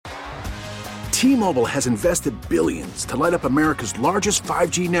T-Mobile has invested billions to light up America's largest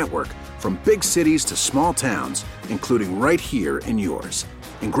 5G network, from big cities to small towns, including right here in yours.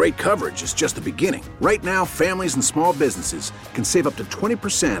 And great coverage is just the beginning. Right now, families and small businesses can save up to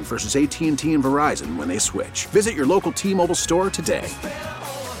 20% versus AT&T and Verizon when they switch. Visit your local T-Mobile store today.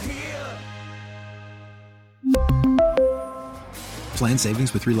 Plan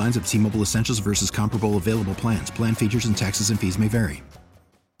savings with 3 lines of T-Mobile Essentials versus comparable available plans. Plan features and taxes and fees may vary.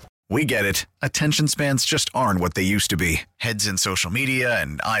 We get it. Attention spans just aren't what they used to be. Heads in social media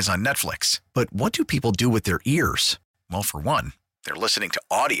and eyes on Netflix. But what do people do with their ears? Well, for one, they're listening to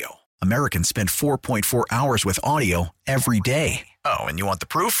audio. Americans spend 4.4 hours with audio every day. Oh, and you want the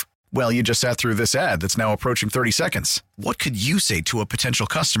proof? Well, you just sat through this ad that's now approaching 30 seconds. What could you say to a potential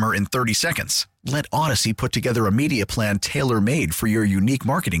customer in 30 seconds? Let Odyssey put together a media plan tailor-made for your unique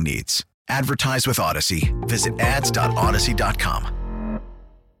marketing needs. Advertise with Odyssey. Visit ads.odyssey.com.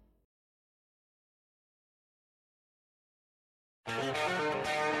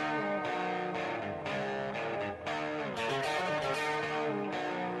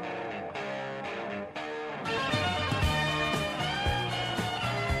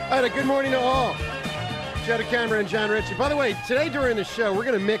 All right, good morning to all. Jetta Cameron and John Ritchie. By the way, today during the show, we're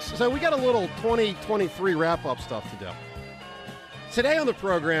going to mix. So we got a little 2023 wrap-up stuff to do. Today on the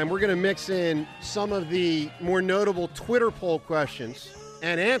program, we're going to mix in some of the more notable Twitter poll questions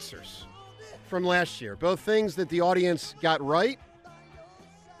and answers from last year. Both things that the audience got right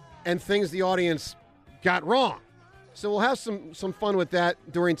and things the audience got wrong. So we'll have some fun with that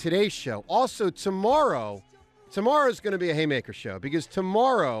during today's show. Also, tomorrow's going to be a haymaker show, because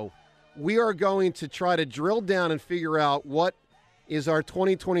tomorrow we are going to try to drill down and figure out what is our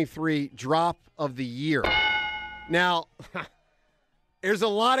 2023 drop of the year. Now, there's a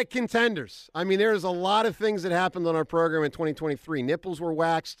lot of contenders. I mean, there's a lot of things that happened on our program in 2023. Nipples were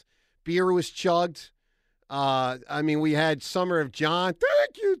waxed. Beer was chugged. We had Summer of John.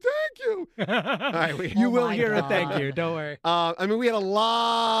 Thank you. All right, you will hear a thank you. Don't worry. We had a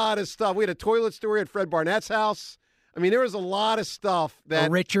lot of stuff. We had a toilet story at Fred Barnett's house. I mean, there was a lot of stuff that... A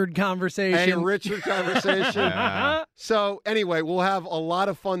Richard conversation. Yeah. So, anyway, we'll have a lot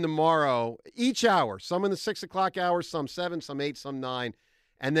of fun tomorrow. Each hour. Some in the 6 o'clock hour, some 7, some 8, some 9.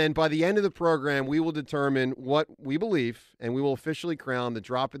 And then by the end of the program, we will determine what we believe, and we will officially crown the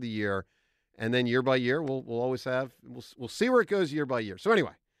drop of the year. And then year by year, we'll always have... We'll see where it goes year by year. So,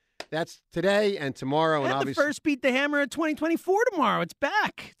 anyway, that's today and tomorrow. And obviously, the first Beat the Hammer at 2024 tomorrow. It's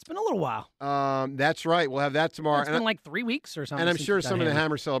back. It's been a little while. That's right. We'll have that tomorrow. It's been like 3 weeks or something. And I'm sure some of the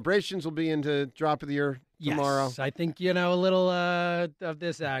Hammer celebrations will be into drop of the year tomorrow. Yes, I think, a little of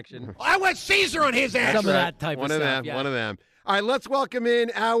this action. I want Caesar on his ass. Some of that type of stuff. One of them. All right, let's welcome in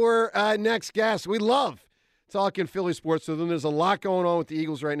our next guest. We love talking Philly sports with him. There's a lot going on with the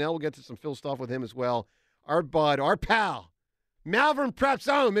Eagles right now. We'll get to some Phil stuff with him as well. Our bud, our pal, Malvern Prep's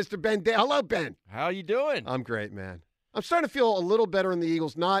own, Mr. Ben Day. Hello, Ben. How you doing? I'm great, man. I'm starting to feel a little better in the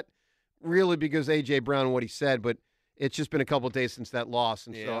Eagles, not really because A.J. Brown and what he said, but it's just been a couple of days since that loss,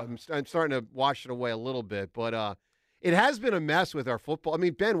 and so I'm starting to wash it away a little bit. But it has been a mess with our football. I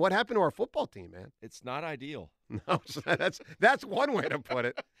mean, Ben, what happened to our football team, man? It's not ideal. No, that's one way to put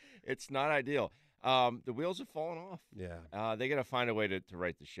it. It's not ideal. The wheels have fallen off. Yeah. They got to find a way to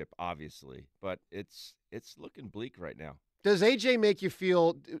right the ship, obviously, but it's looking bleak right now. Does AJ make you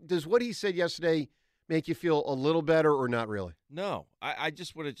feel? Does what he said yesterday make you feel a little better, or not really? No, I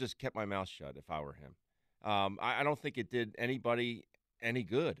just would have just kept my mouth shut if I were him. I don't think it did anybody any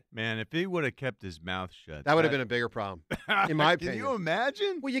good. Man, if he would have kept his mouth shut, that would have been a bigger problem, in my opinion. Can you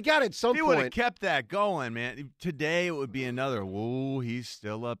imagine? Well, you got it at some point. If he would have kept that going, man, today it would be another, he's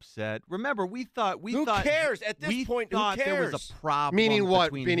still upset. Remember, we thought who cares? At this point, who cares? There was a problem Meaning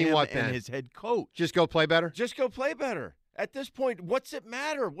what? between Meaning him what, and Ben? his head coach. Just go play better? Just go play better. At this point, what's it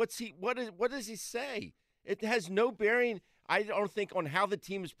matter? What does he say? It has no bearing, I don't think, on how the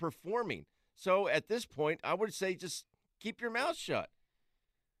team is performing. So at this point, I would say just keep your mouth shut.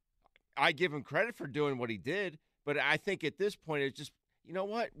 I give him credit for doing what he did, but I think at this point, it's just, you know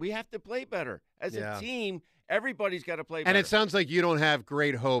what? We have to play better. As a team, everybody's got to play better. And it sounds like you don't have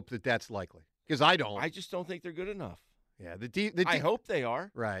great hope that that's likely, because I don't. I just don't think they're good enough. Yeah, I hope they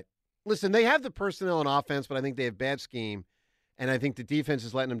are. Right. Listen, they have the personnel on offense, but I think they have bad scheme, and I think the defense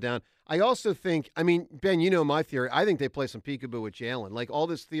is letting them down. I also think, Ben, you know my theory. I think they play some peekaboo with Jalen. Like all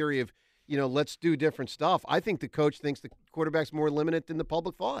this theory of, let's do different stuff. I think the coach thinks the quarterback's more limited than the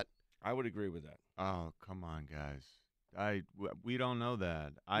public thought. I would agree with that. Oh, come on, guys. We don't know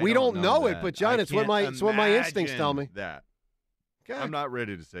that. We don't know it, but John, it's what my instincts tell me. That. Okay. I'm not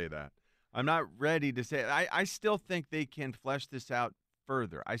ready to say that. I'm not ready to say it. I still think they can flesh this out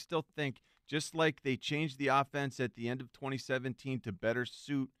further. I still think just like they changed the offense at the end of 2017 to better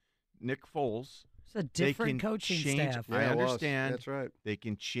suit Nick Foles. It's a different can coaching change, staff. I Yeah, it was. understand. That's right. They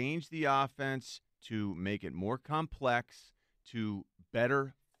can change the offense to make it more complex, to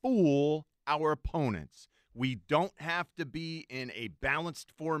better fool our opponents. We don't have to be in a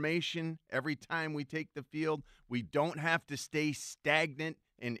balanced formation every time we take the field. We don't have to stay stagnant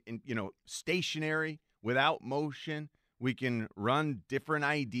and stationary without motion. We can run different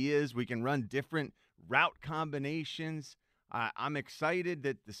ideas. We can run different route combinations. I'm excited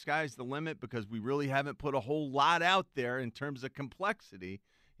that the sky's the limit because we really haven't put a whole lot out there in terms of complexity.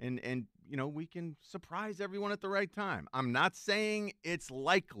 And we can surprise everyone at the right time. I'm not saying it's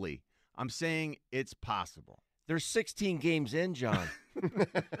likely. I'm saying it's possible. There's 16 games in, John.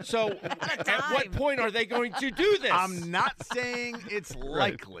 So at what point are they going to do this? I'm not saying it's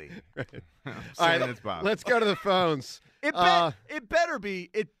likely. I'm All saying right, it's possible. let's go to the phones. It better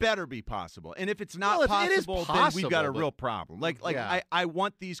be possible. And if it's not Well, it is possible, then we've got a possible, real problem. Like Yeah. I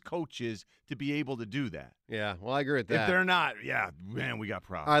want these coaches to be able to do that. Yeah, well, I agree with If that. they're not, man, we got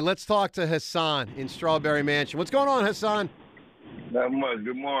problems. All right, let's talk to Hassan in Strawberry Mansion. What's going on, Hassan? Not much.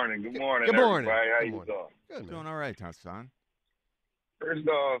 Good morning. Good morning, Good morning. everybody. How Good you morning. doing? Good, man. Doing all right, Hassan. First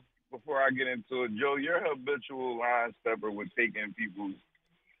off, before I get into it, Joe, you're a habitual line stepper with taking people's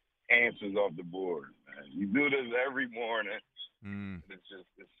answers off the board, man. You do this every morning.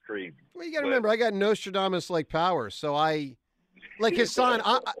 It's crazy. Well, you got to remember, I got Nostradamus-like powers, so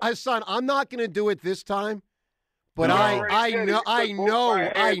Hassan, I'm not going to do it this time, but No, I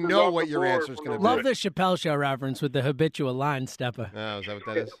know what your answer is going to be. Love the Chappelle Show reference with the habitual line stepper. Oh, is that what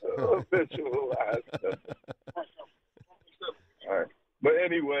that is? Habitual line stepper. All right. But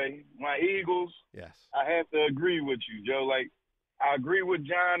anyway, my Eagles, Yes. I have to agree with you, Joe. Like, I agree with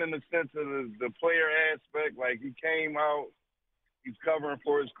John in the sense of the player aspect. Like, he came out, he's covering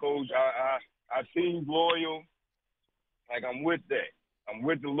for his coach. I see he's loyal. Like, I'm with that. I'm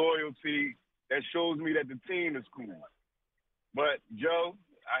with the loyalty. That shows me that the team is cool. But, Joe,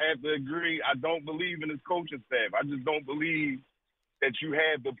 I have to agree, I don't believe in his coaching staff. I just don't believe that you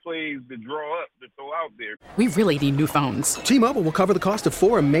have the plays to draw up, to throw out there. We really need new phones. T-Mobile will cover the cost of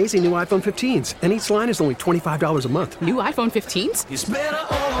 4 amazing new iPhone 15s, and each line is only $25 a month. New iPhone 15s? It's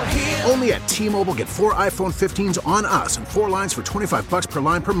better over here. Only at T-Mobile, get 4 iPhone 15s on us and 4 lines for $25 per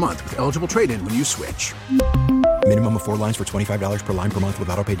line per month with eligible trade-in when you switch. Minimum of 4 lines for $25 per line per month with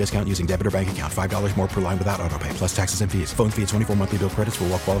autopay discount using debit or bank account. $5 more per line without autopay, plus taxes and fees. Phone fee at 24 monthly bill credits for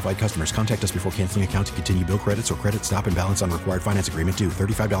well-qualified customers. Contact us before canceling account to continue bill credits or credit stop and balance on required finance agreement due.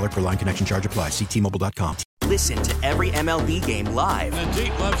 $35 per line connection charge applies. See T-Mobile.com. Listen to every MLB game live. In the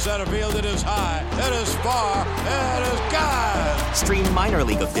deep left center field, it is high, it is far, it is gone. Stream minor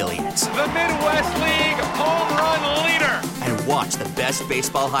league affiliates. The Midwest League home run leader. And watch the best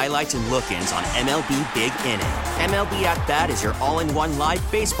baseball highlights and look-ins on MLB Big Inning. MLB At Bat is your all-in-one live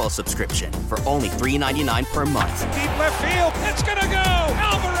baseball subscription for only $3.99 per month. Deep left field, it's gonna go.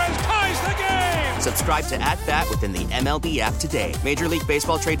 Alvarez ties the game. Subscribe to At Bat within the MLB app today. Major League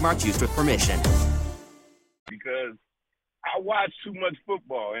Baseball trademarks used with permission. Because I watch too much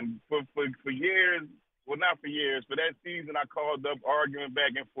football, and for years, well, not for years, for that season, I called up arguing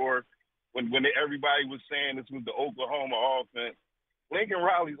back and forth when everybody was saying this was the Oklahoma offense. Lincoln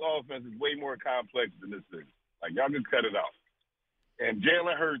Riley's offense is way more complex than this is. Like, y'all can cut it out. And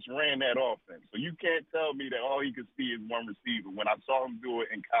Jalen Hurts ran that offense. So you can't tell me that all he could see is one receiver when I saw him do it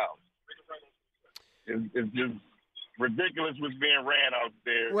in college. It's just ridiculous what's being ran out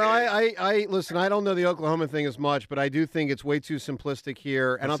there. Well, I listen, I don't know the Oklahoma thing as much, but I do think it's way too simplistic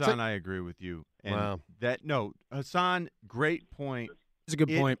here. And Hassan, I agree with you. And wow. Hassan, great point. It's a good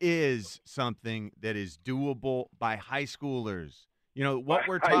point. It is something that is doable by high schoolers. You know, what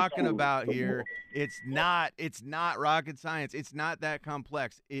we're talking about here, it's not rocket science. It's not that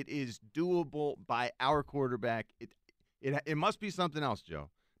complex. It is doable by our quarterback. It must be something else, Joe,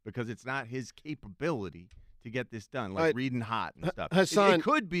 because it's not his capability to get this done, like reading hot and stuff. Hassan, it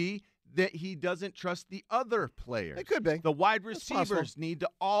could be that he doesn't trust the other players. It could be. The wide receivers need to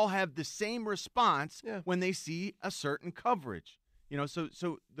all have the same response when they see a certain coverage. You know,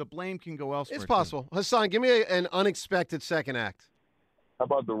 so the blame can go elsewhere. It's possible. Hassan, give me an unexpected second act. How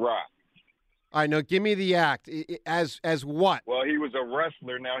about The Rock? All right, no, give me the act. As what? Well, he was a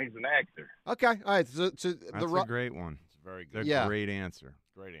wrestler. Now he's an actor. Okay, all right. So That's a great one. It's very good. It's a great answer.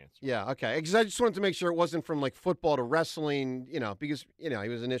 Great answer. Yeah, okay. Because I just wanted to make sure it wasn't from like football to wrestling, because he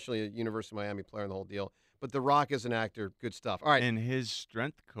was initially a University of Miami player and the whole deal. But The Rock is an actor, good stuff. All right. And his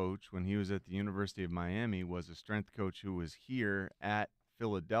strength coach when he was at the University of Miami was a strength coach who was here at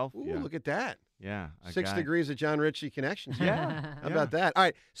Philadelphia. Ooh, look at that. Yeah. 6 degrees of John Ritchie connections. Yeah. How about that? All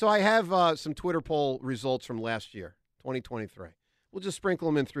right. So I have some Twitter poll results from last year, 2023. We'll just sprinkle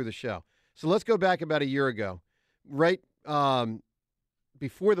them in through the show. So let's go back about a year ago, right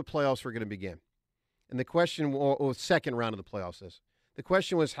before the playoffs were going to begin. And the question, or second round of the playoffs is, the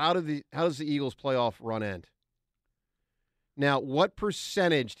question was, how does the Eagles' playoff run end? Now, what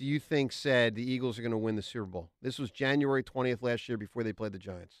percentage do you think said the Eagles are going to win the Super Bowl? This was January 20th last year before they played the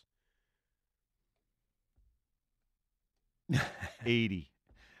Giants. 80.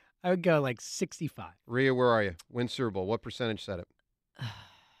 I would go like 65. Rhea, where are you? Win Super Bowl. What percentage said it?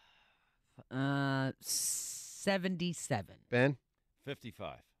 77. Ben?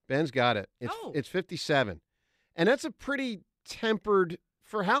 55. Ben's got it. It's 57. And that's a pretty tempered,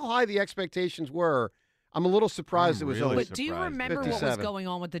 for how high the expectations were, I'm a little surprised it was only 57. But do you remember what was going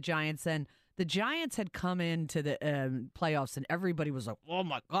on with the Giants then? The Giants had come into the playoffs, and everybody was like, oh,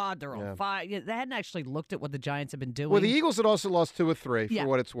 my God, they're on fire. They hadn't actually looked at what the Giants had been doing. Well, the Eagles had also lost 2 or 3, for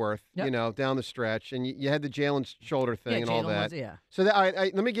what it's worth, down the stretch. And you had the Jalen shoulder thing and all that. So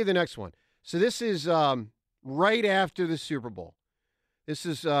let me give you the next one. So this is right after the Super Bowl. This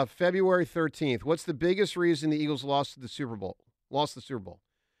is February 13th. What's the biggest reason the Eagles lost the Super Bowl?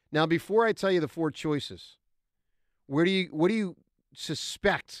 Now, before I tell you the 4 choices, what do you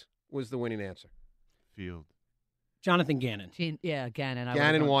suspect was the winning answer? Field. Jonathan Gannon. Gannon.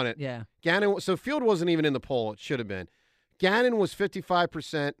 Gannon won it. Yeah. Gannon. So Field wasn't even in the poll. It should have been. Gannon was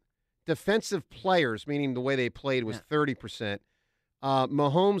 55%. Defensive players, meaning the way they played, was 30%.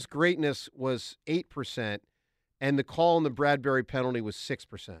 Mahomes' greatness was 8%. And the call on the Bradbury penalty was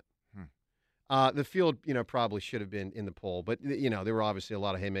 6%. The Field, probably should have been in the poll. But, there were obviously a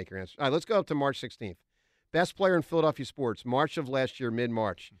lot of haymaker answers. All right, let's go up to March 16th. Best player in Philadelphia sports, March of last year,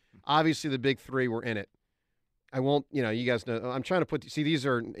 mid-March. Obviously, the big 3 were in it. I won't, you guys know. I'm trying to these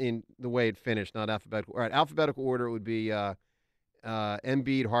are in the way it finished, not alphabetical. All right, alphabetical order would be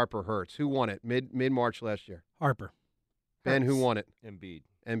Embiid, Harper, Hurts. Who won it mid-March last year? Harper. Ben, Hurts. Who won it? Embiid.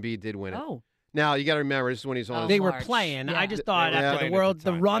 Embiid did win it. Oh. Now, you got to remember, this is when he's on. They were playing. Yeah. I just thought after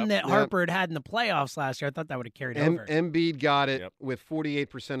the run that Harper had in the playoffs last year, I thought that would have carried over. Embiid got it with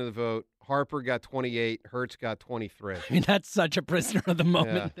 48% of the vote. Harper got 28. Hertz got 23. I mean, that's such a prisoner of the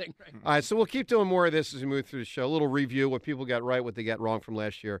moment thing. Right? All right, so we'll keep doing more of this as we move through the show. A little review, what people got right, what they got wrong from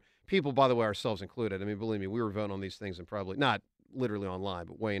last year. People, by the way, ourselves included. I mean, believe me, we were voting on these things and probably, not literally online,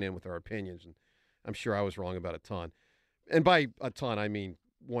 but weighing in with our opinions. And I'm sure I was wrong about a ton. And by a ton, I mean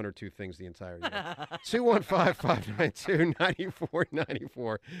 1 or 2 things the entire year.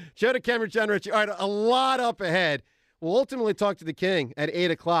 215-592-9494. Joe DeCamera, John Ritchie. All right, a lot up ahead. We'll ultimately talk to the King at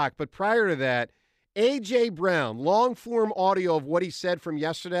 8 o'clock. But prior to that, A.J. Brown, long-form audio of what he said from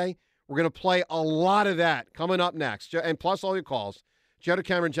yesterday. We're going to play a lot of that coming up next. And plus all your calls. Joe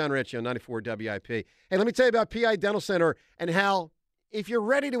DeCamera, John Ritchie on 94 WIP. Hey, let me tell you about PI Dental Center and how, if you're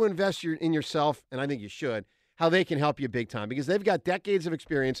ready to invest in yourself, and I think you should, how they can help you big time. Because they've got decades of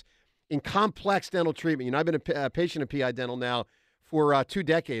experience in complex dental treatment. I've been a patient of PI Dental now for 2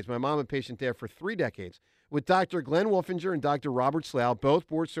 decades. My mom, a patient there for 3 decades. With Dr. Glenn Wolfinger and Dr. Robert Slough, both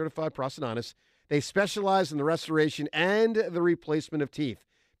board-certified prosthodontists. They specialize in the restoration and the replacement of teeth.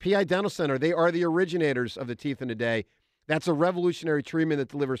 PI Dental Center, they are the originators of the teeth in a day. That's a revolutionary treatment that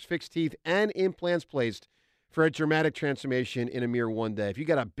delivers fixed teeth and implants placed for a dramatic transformation in a mere 1 day. If you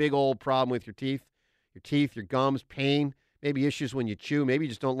got a big old problem with your teeth, your gums, pain, maybe issues when you chew, maybe you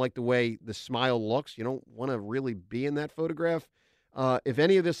just don't like the way the smile looks, you don't want to really be in that photograph, if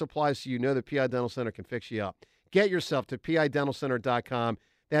any of this applies to you, know that PI Dental Center can fix you up. Get yourself to PIDentalCenter.com.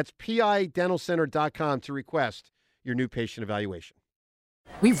 That's PIDentalCenter.com to request your new patient evaluation.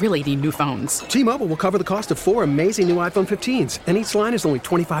 We really need new phones. T-Mobile will cover the cost of 4 amazing new iPhone 15s, and each line is only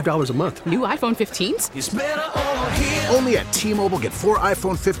 $25 a month. New iPhone 15s? It's better over here. Only at T-Mobile, get 4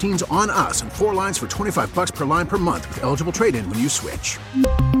 iPhone 15s on us and 4 lines for $25 per line per month with eligible trade-in when you switch.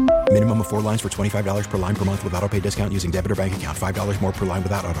 Minimum of 4 lines for $25 per line per month with autopay discount using debit or bank account. $5 more per line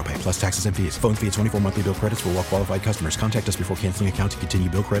without autopay, plus taxes and fees. Phone fee at 24 monthly bill credits for well-qualified customers. Contact us before canceling account to continue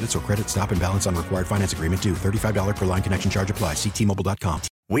bill credits or credit stop and balance on required finance agreement due. $35 per line connection charge applies. See T-Mobile.com.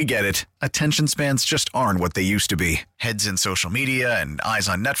 We get it. Attention spans just aren't what they used to be. Heads in social media and eyes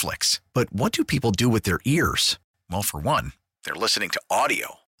on Netflix. But what do people do with their ears? Well, for one, they're listening to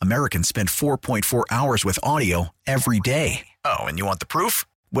audio. Americans spend 4.4 hours with audio every day. Oh, and you want the proof?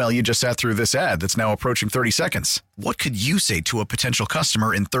 Well, you just sat through this ad that's now approaching 30 seconds. What could you say to a potential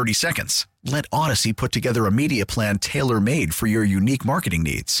customer in 30 seconds? Let Odyssey put together a media plan tailor-made for your unique marketing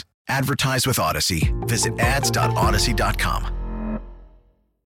needs. Advertise with Odyssey. Visit ads.odyssey.com.